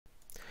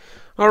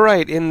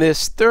Alright, in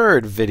this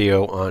third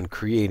video on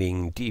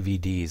creating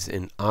DVDs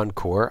in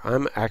Encore,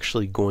 I'm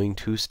actually going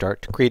to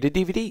start to create a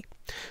DVD.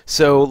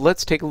 So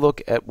let's take a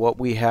look at what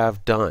we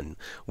have done.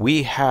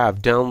 We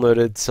have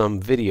downloaded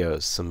some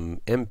videos,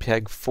 some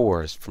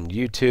MPEG-4s from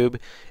YouTube,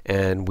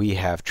 and we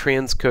have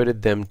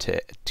transcoded them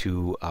to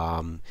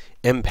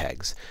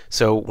MPEGs.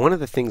 So one of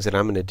the things that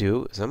I'm going to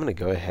do is I'm going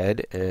to go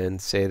ahead and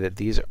say that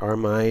these are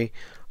my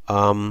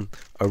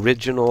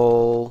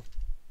original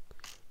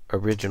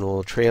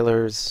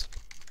trailers,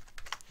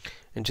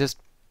 and just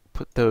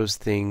put those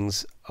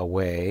things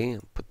away,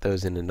 put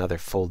those in another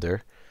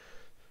folder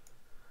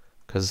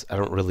because I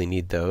don't really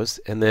need those.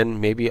 And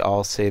then maybe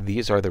I'll say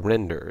these are the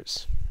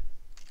renders.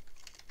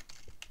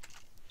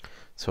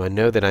 So I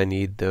know that I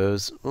need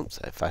those. Oops,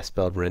 if I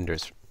spelled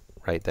renders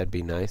right, that'd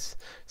be nice.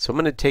 So I'm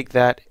going to take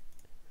those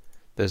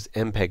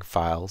MPEG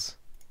files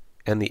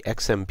and the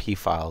XMP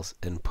files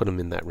and put them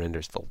in that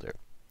renders folder.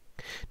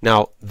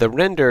 Now, the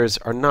renders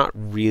are not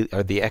really,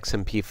 or the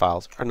XMP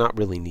files are not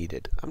really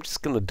needed. I'm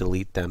just going to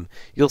delete them.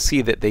 You'll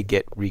see that they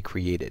get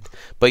recreated.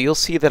 But you'll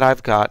see that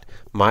I've got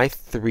my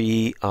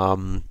three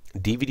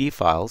DVD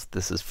files.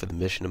 This is for the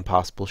Mission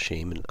Impossible,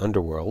 Shame, and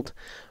Underworld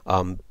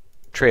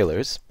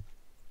trailers.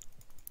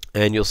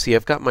 And you'll see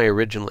I've got my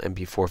original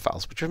MP4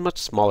 files, which are much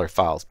smaller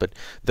files, but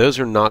those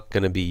are not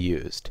going to be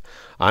used.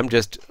 I'm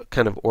just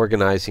kind of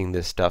organizing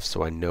this stuff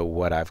so I know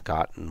what I've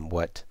got and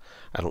what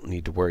I don't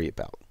need to worry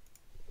about.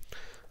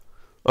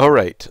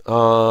 Alright,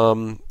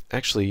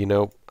 actually, you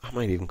know, I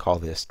might even call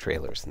this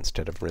trailers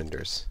instead of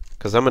renders,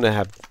 because I'm going to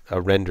have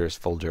a renders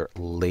folder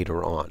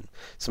later on.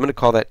 So I'm going to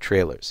call that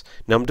trailers.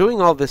 Now I'm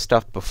doing all this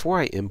stuff before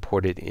I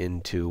import it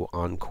into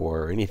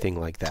Encore or anything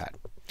like that.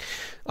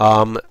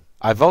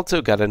 I've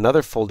also got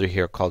another folder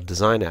here called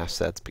design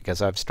assets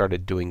because I've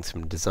started doing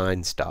some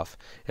design stuff,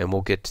 and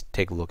we'll get to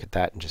take a look at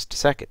that in just a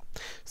second.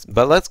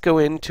 But let's go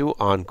into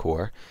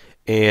Encore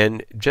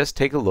and just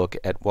take a look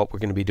at what we're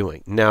going to be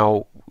doing.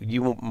 Now,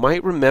 you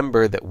might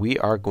remember that we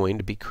are going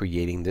to be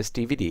creating this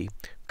DVD.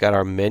 We've got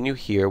our menu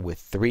here with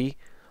three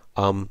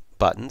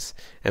buttons,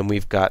 and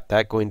we've got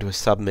that going to a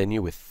submenu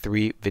with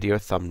three video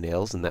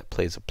thumbnails, and that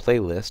plays a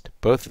playlist.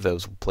 Both of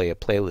those will play a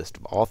playlist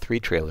of all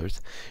three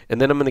trailers. And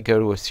then I'm going to go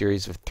to a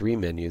series of three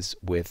menus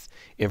with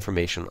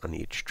information on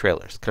each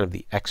trailer. It's kind of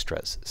the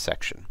extras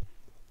section.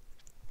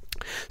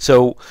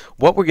 So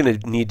what we're going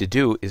to need to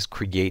do is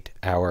create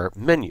our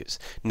menus.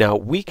 Now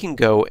we can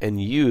go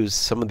and use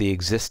some of the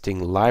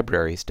existing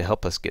libraries to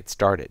help us get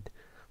started,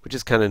 which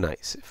is kind of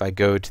nice. If I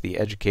go to the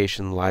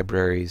Education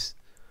Libraries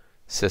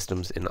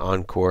Systems in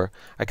Encore,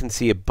 I can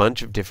see a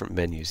bunch of different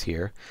menus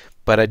here,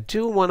 but I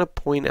do want to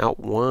point out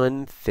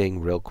one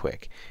thing real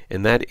quick,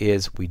 and that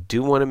is we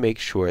do want to make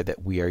sure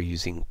that we are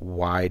using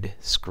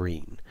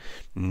widescreen,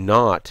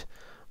 not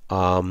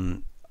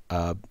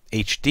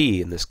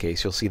HD in this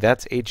case. You'll see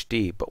that's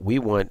HD, but we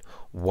want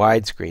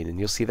widescreen, and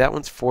you'll see that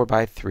one's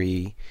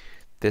 4:3,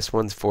 this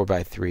one's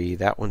 4:3,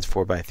 that one's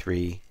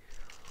 4:3.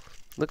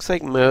 Looks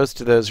like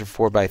most of those are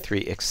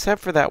 4:3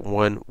 except for that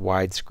one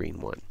widescreen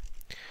one,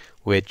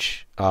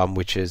 which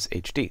is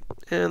HD,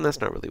 and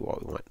that's not really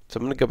what we want. So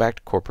I'm going to go back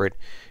to corporate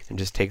and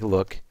just take a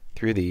look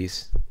through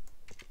these.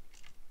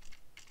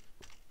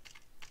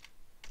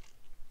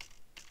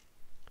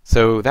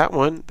 So that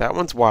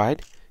one's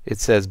wide. It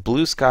says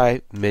blue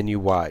sky menu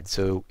wide,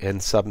 so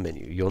and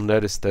submenu. You'll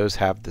notice those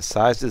have the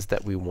sizes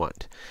that we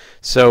want.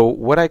 So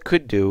what I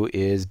could do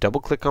is double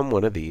click on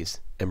one of these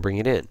and bring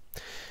it in.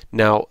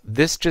 Now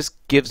this just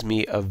gives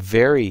me a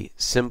very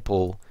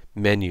simple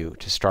menu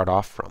to start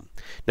off from.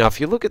 Now if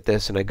you look at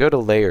this and I go to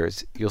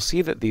layers, you'll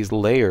see that these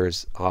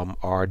layers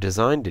are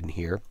designed in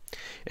here,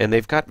 and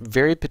they've got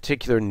very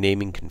particular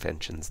naming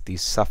conventions,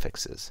 these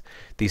suffixes.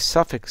 These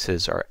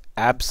suffixes are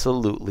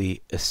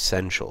absolutely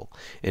essential,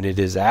 and it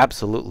is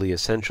absolutely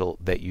essential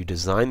that you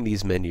design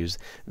these menus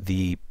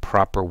the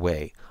proper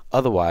way.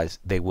 Otherwise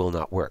they will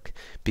not work,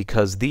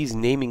 because these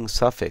naming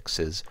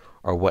suffixes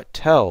are what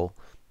tell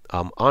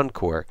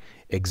Encore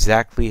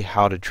exactly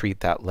how to treat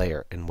that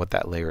layer and what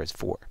that layer is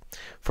for.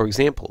 For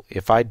example,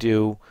 if I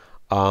do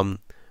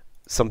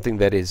something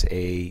that is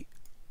a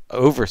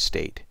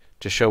overstate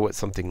to show what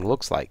something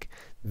looks like,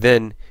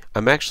 then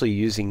I'm actually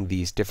using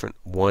these different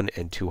 1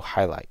 and 2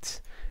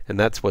 highlights. And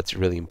that's what's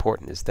really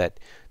important, is that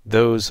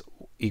those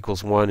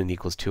 =1 and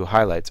 =2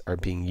 highlights are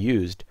being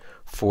used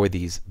for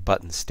these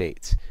button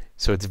states.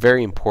 So it's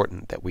very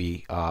important that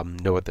we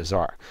know what those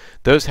are.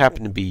 Those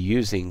happen to be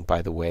using,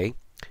 by the way,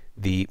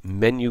 the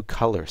menu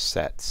color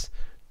sets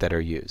that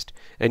are used.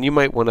 And you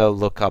might want to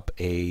look up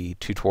a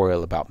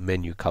tutorial about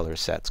menu color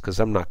sets, because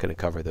I'm not going to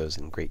cover those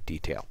in great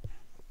detail.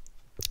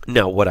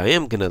 Now what I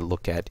am going to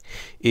look at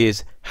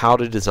is how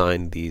to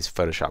design these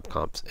Photoshop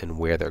comps and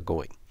where they're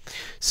going.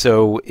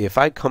 So if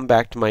I come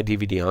back to my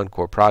DVD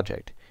Encore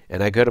project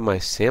and I go to my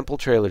sample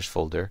trailers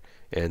folder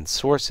and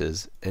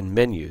sources and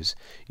menus,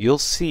 you'll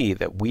see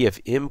that we have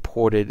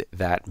imported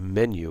that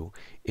menu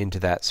into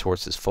that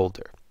sources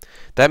folder.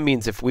 That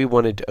means if we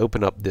wanted to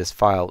open up this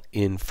file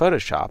in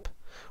Photoshop,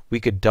 we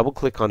could double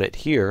click on it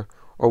here,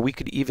 or we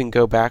could even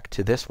go back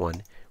to this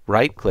one,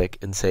 right click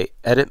and say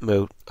edit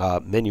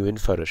menu in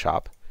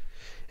Photoshop,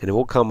 and it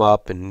will come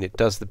up and it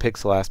does the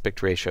pixel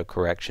aspect ratio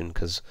correction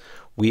because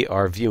we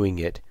are viewing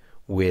it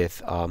with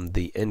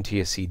the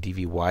NTSC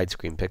DV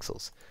widescreen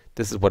pixels.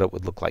 This is what it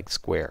would look like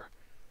square,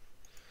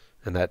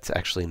 and that's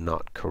actually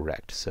not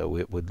correct, so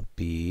it would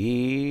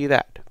be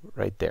that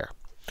right there.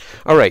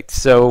 Alright,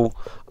 so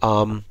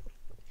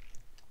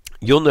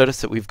you'll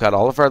notice that we've got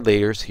all of our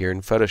layers here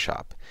in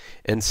Photoshop,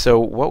 and so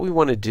what we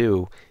want to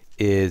do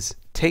is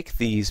take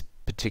these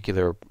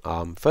particular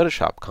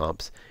Photoshop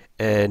comps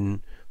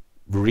and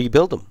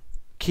rebuild them.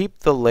 Keep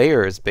the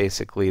layers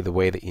basically the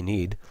way that you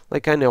need.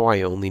 Like I know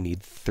I only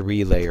need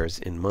 3 layers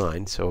in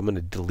mine, so I'm going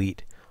to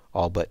delete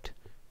all but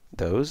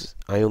those.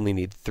 I only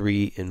need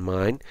 3 in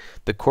mine.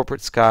 The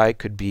corporate sky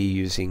could be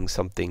using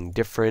something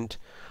different.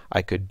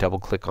 I could double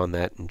click on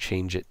that and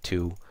change it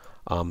to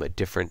a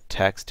different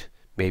text,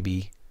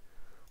 maybe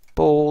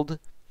bold,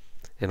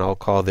 and I'll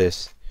call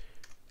this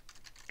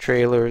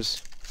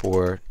trailers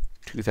for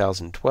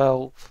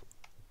 2012.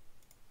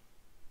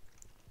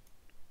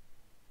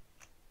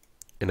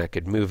 And I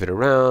could move it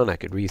around, I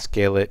could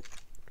rescale it,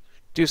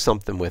 do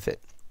something with it.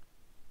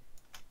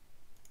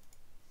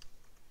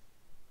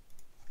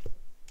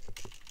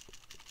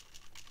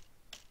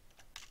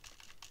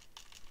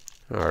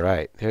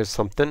 Alright, here's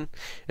something.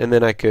 And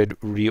then I could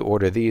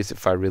reorder these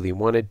if I really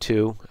wanted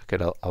to. I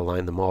could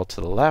align them all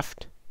to the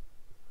left.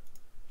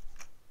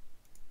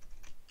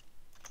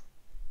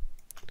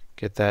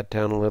 Get that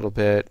down a little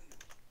bit.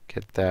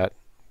 Get that.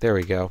 There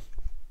we go.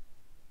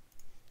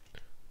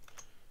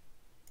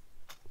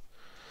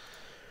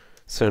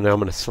 So now I'm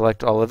going to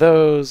select all of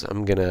those.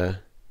 I'm going to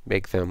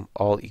make them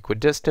all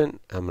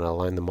equidistant. I'm going to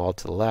align them all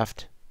to the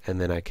left,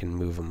 and then I can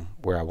move them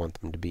where I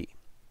want them to be.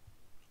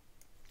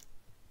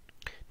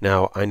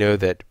 Now I know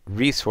that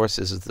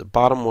resources is the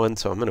bottom one,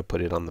 so I'm going to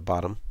put it on the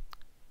bottom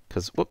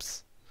because,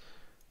 whoops,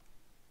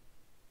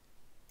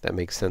 that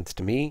makes sense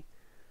to me.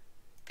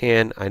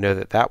 And I know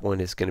that that one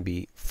is going to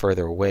be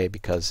further away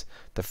because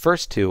the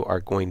first two are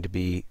going to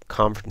be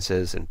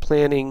conferences and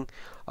planning.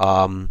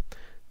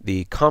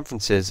 The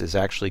conferences is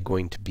actually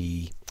going to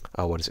be,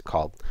 what is it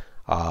called?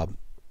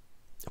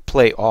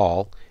 Play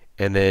all.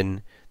 And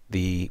then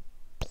the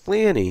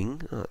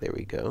planning, there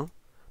we go.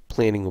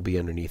 Planning will be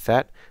underneath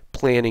that.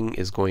 Planning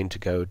is going to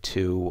go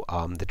to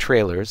the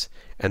trailers,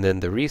 and then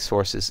the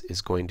resources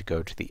is going to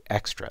go to the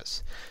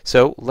extras.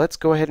 So let's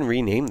go ahead and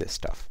rename this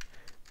stuff.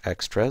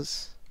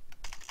 Extras.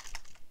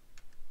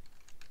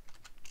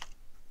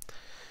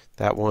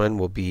 That one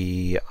will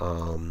be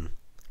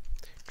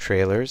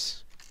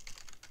trailers.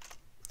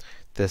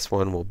 This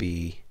one will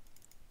be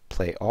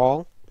play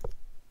all.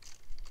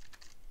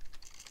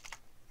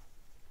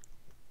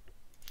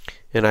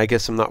 And I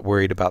guess I'm not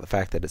worried about the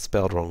fact that it's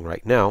spelled wrong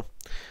right now,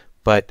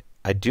 but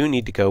I do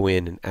need to go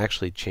in and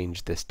actually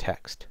change this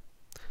text.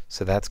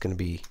 So that's going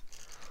to be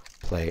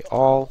play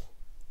all.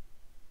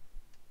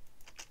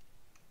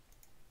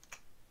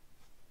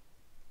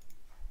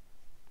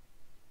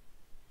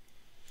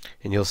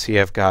 And you'll see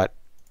I've got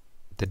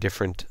the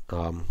different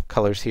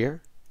colors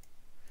here.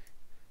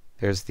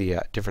 There's the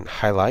different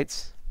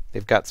highlights.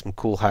 They've got some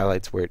cool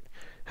highlights where it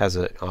has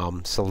a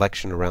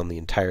selection around the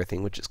entire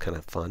thing, which is kind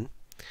of fun.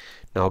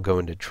 Now I'll go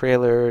into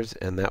trailers,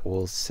 and that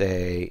will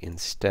say,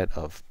 instead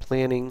of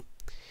planning,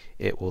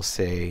 it will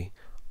say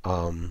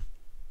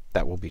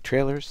that will be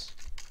trailers.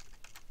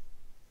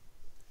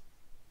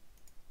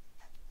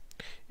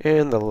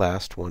 And the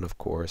last one, of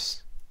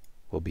course,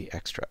 will be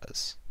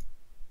extras.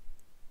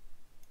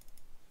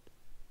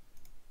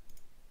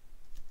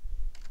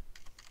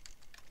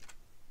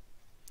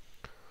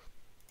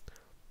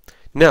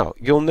 Now,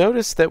 you'll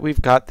notice that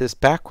we've got this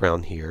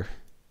background here,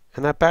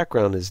 and that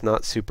background is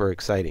not super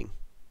exciting.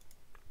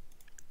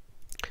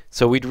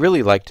 So we'd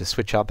really like to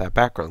switch out that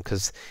background,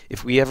 because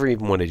if we ever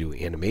even want to do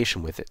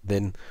animation with it,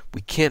 then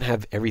we can't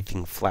have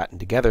everything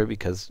flattened together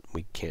because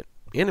we can't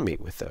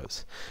animate with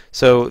those.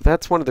 So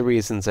that's one of the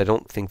reasons I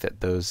don't think that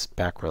those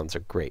backgrounds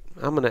are great.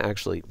 I'm going to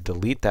actually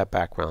delete that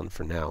background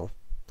for now.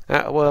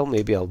 Well,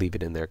 maybe I'll leave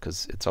it in there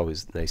because it's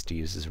always nice to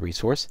use as a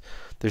resource.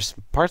 There's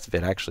parts of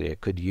it actually I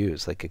could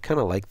use. Like I kind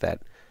of like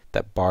that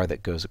bar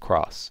that goes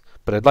across,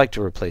 but I'd like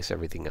to replace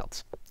everything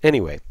else.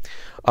 Anyway,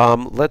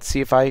 let's see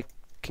if I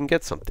can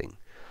get something.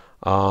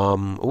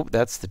 Oh,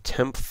 that's the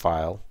temp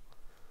file.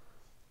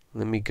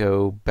 Let me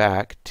go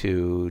back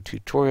to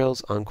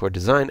tutorials, Encore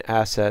design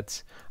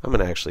assets. I'm going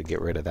to actually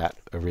get rid of that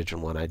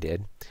original one I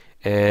did,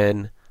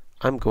 and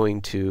I'm going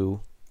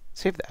to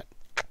save that.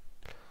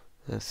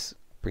 Let's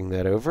bring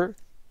that over,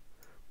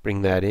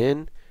 bring that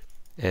in,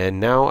 and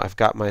now I've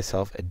got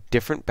myself a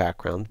different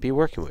background to be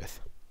working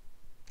with.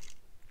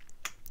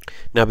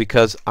 Now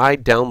because I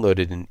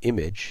downloaded an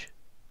image,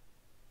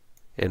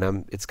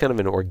 and it's kind of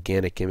an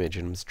organic image,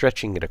 and I'm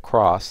stretching it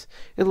across,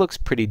 it looks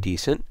pretty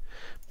decent,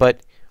 but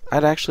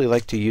I'd actually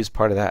like to use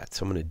part of that,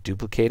 so I'm going to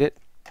duplicate it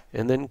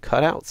and then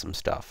cut out some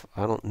stuff.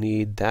 I don't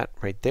need that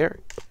right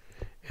there,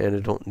 and I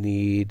don't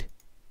need,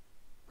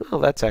 well,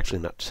 that's actually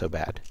not so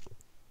bad.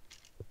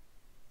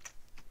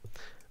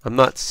 I'm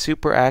not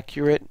super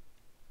accurate,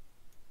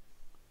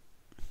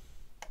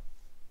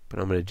 but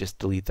I'm going to just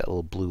delete that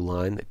little blue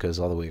line that goes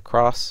all the way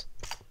across.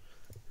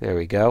 There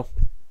we go.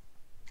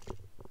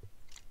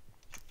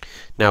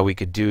 Now we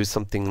could do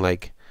something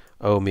like,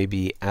 oh,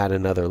 maybe add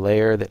another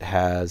layer that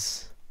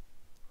has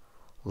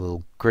a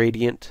little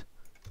gradient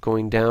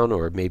going down,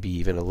 or maybe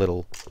even a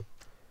little,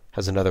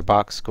 has another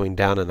box going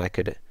down, and I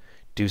could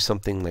do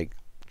something like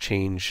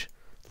change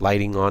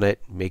lighting on it,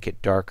 make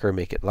it darker,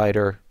 make it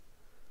lighter.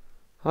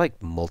 I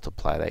like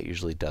multiply, that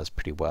usually does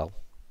pretty well.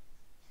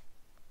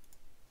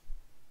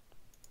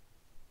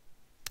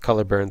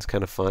 Color burn's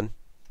kind of fun,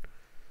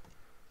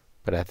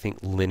 but I think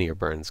linear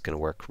burn's going to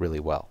work really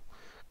well,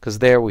 because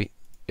there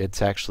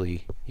it's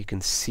actually, you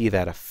can see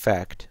that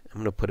effect. I'm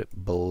going to put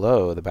it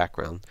below the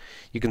background.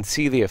 You can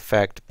see the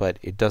effect, but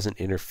it doesn't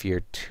interfere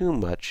too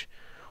much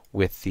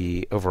with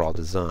the overall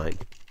design.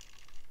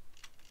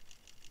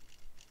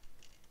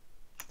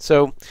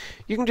 So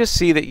you can just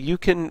see that you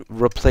can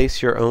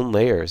replace your own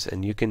layers,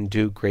 and you can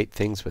do great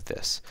things with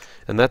this.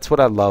 And that's what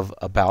I love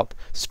about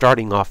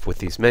starting off with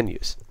these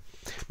menus.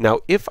 Now,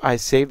 if I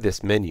save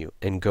this menu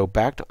and go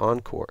back to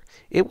Encore,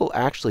 it will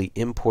actually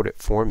import it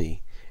for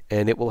me,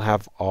 and it will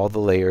have all the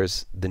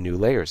layers, the new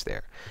layers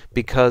there,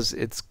 because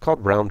it's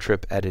called round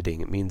trip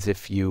editing. It means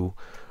if you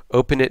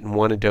open it in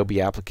one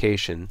Adobe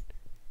application,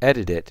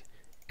 edit it,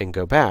 and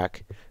go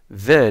back,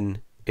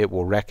 then it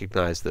will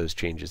recognize those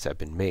changes have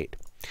been made.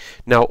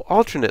 Now,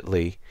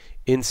 alternately,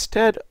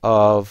 instead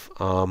of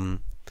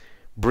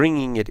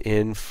bringing it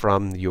in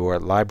from your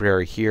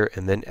library here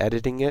and then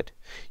editing it,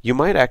 you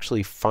might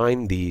actually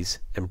find these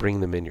and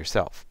bring them in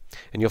yourself.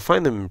 And you'll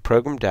find them in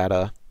Program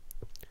Data,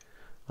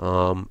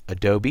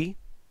 Adobe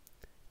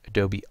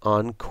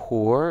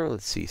Encore,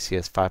 let's see,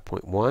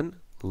 CS5.1,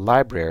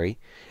 Library,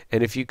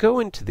 and if you go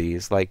into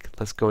these, like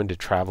let's go into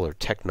Travel or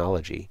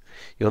Technology,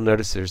 you'll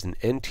notice there's an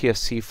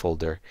NTSC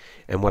folder,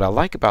 and what I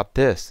like about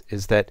this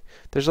is that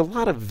there's a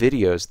lot of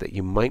videos that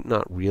you might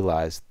not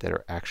realize that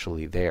are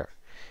actually there.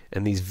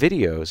 And these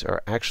videos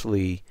are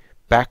actually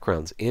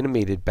backgrounds,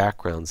 animated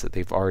backgrounds that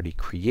they've already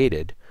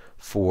created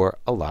for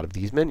a lot of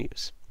these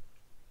menus.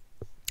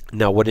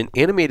 Now, what an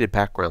animated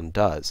background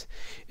does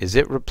is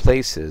it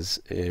replaces,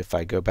 if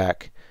I go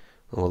back,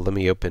 well, let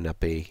me open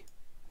up a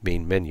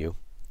main menu.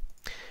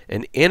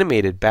 An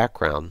animated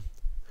background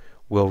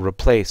will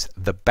replace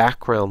the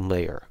background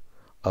layer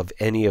of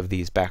any of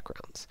these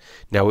backgrounds.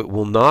 Now, it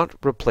will not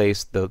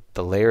replace the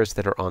layers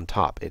that are on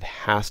top. It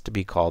has to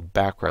be called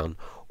background,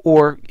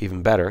 or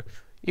even better,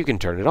 you can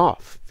turn it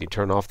off. If you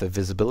turn off the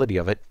visibility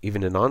of it,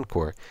 even in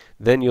Encore,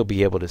 then you'll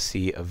be able to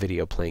see a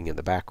video playing in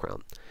the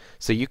background.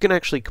 So you can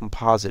actually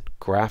composite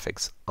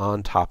graphics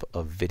on top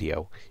of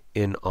video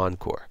in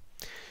Encore.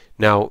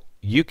 Now,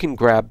 you can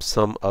grab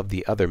some of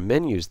the other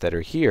menus that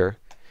are here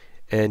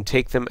and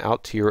take them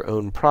out to your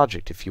own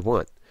project if you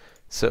want.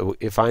 So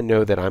if I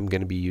know that I'm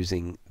going to be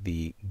using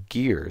the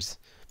gears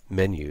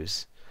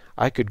menus,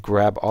 I could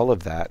grab all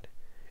of that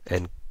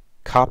and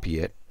copy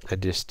it. I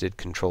just did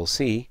Control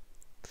C,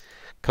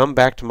 come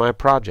back to my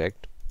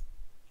project,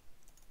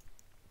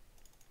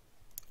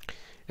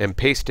 and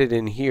paste it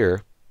in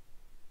here,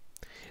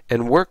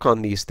 and work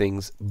on these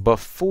things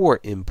before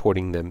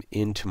importing them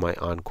into my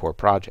Encore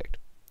project.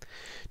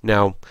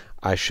 Now,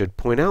 I should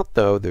point out,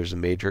 though, there's a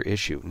major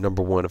issue.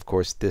 Number one, of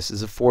course, this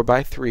is a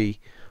 4x3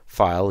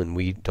 file, and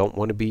we don't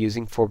want to be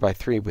using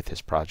 4x3 with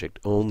this project,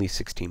 only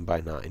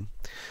 16:9.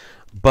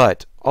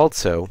 But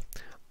also,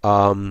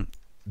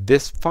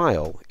 this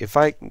file,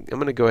 I'm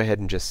going to go ahead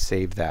and just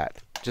save that,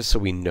 just so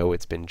we know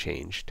it's been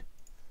changed.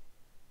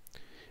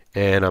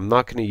 And I'm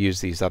not going to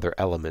use these other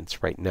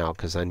elements right now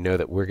because I know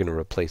that we're going to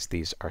replace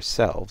these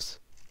ourselves.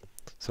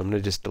 So I'm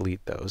going to just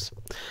delete those.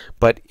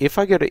 But if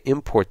I go to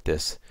import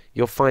this,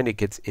 you'll find it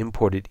gets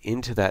imported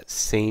into that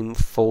same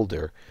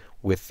folder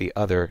with the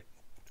other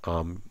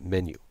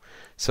menu.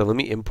 So let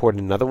me import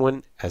another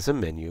one as a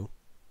menu.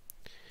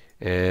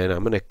 And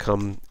I'm going to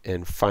come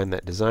and find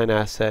that design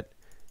asset,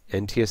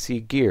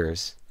 NTSC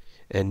gears.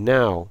 And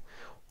now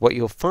what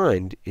you'll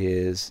find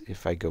is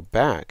if I go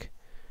back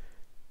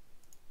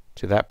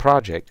to that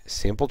project,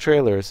 sample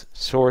trailers,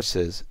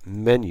 sources,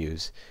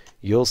 menus,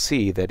 you'll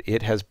see that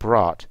it has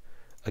brought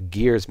a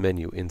gears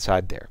menu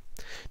inside there.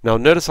 Now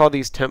notice all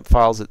these temp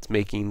files it's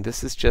making.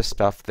 This is just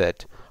stuff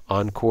that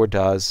Encore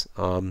does.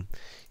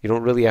 You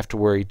don't really have to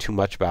worry too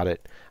much about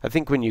it. I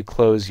think when you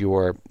close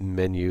your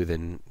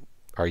menu,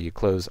 or you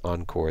close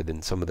Encore,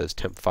 then some of those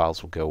temp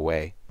files will go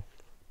away.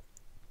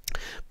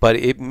 But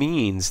it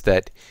means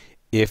that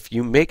if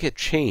you make a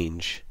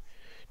change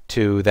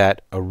to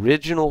that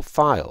original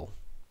file,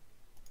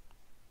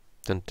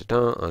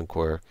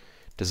 Encore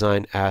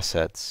design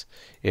assets,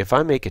 if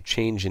I make a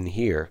change in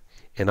here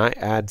and I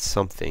add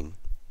something,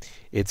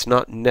 it's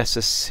not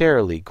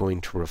necessarily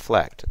going to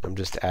reflect. I'm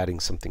just adding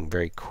something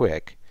very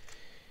quick.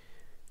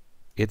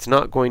 It's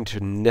not going to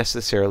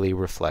necessarily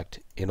reflect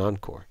in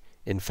Encore.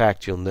 In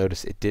fact, you'll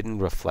notice it didn't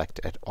reflect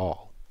at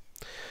all.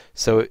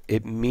 So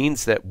it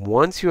means that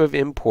once you have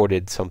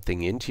imported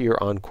something into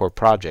your Encore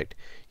project,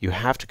 you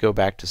have to go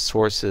back to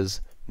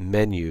Sources,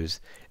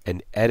 Menus,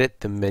 and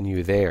edit the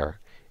menu there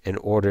in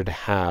order to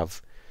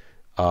have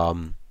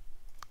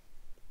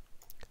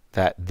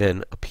that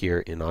then appear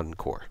in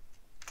Encore.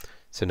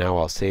 So now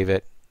I'll save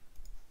it,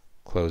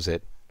 close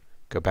it,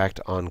 go back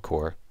to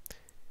Encore,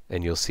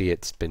 and you'll see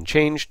it's been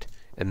changed,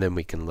 and then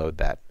we can load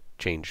that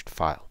changed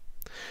file.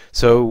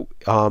 So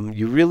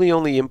you really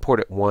only import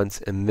it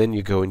once, and then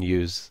you go and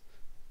use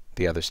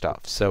the other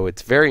stuff. So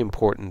it's very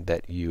important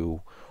that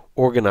you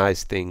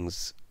organize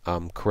things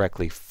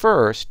correctly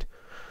first,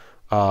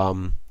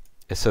 so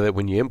that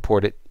when you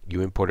import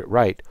it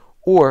right,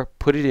 or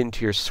put it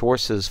into your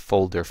sources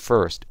folder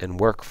first and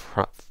work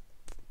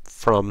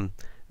from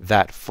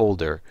that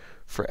folder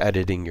for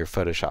editing your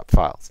Photoshop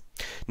files.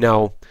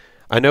 Now,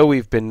 I know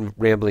we've been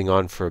rambling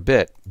on for a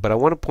bit, but I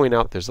want to point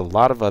out there's a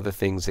lot of other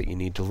things that you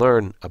need to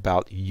learn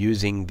about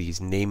using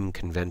these naming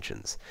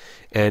conventions.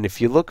 And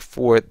if you look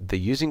for the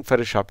Using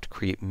Photoshop to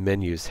Create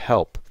Menus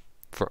help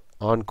for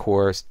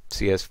Encore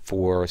CS4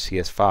 or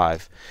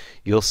CS5,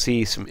 you'll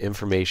see some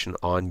information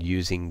on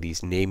using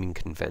these naming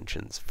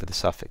conventions for the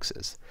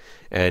suffixes.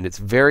 And it's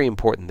very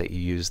important that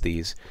you use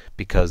these,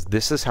 because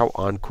this is how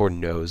Encore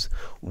knows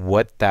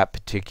what that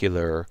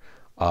particular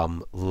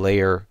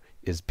layer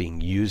is being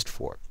used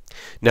for.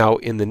 Now,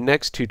 in the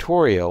next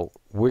tutorial,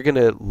 we're going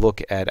to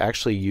look at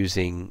actually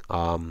using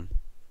After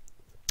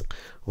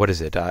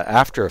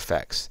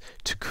Effects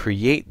to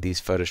create these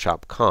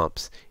Photoshop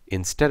comps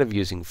instead of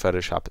using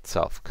Photoshop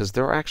itself, because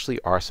there actually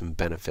are some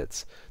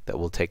benefits that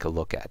we'll take a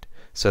look at.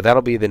 So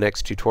that'll be the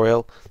next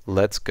tutorial.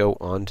 Let's go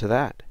on to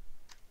that.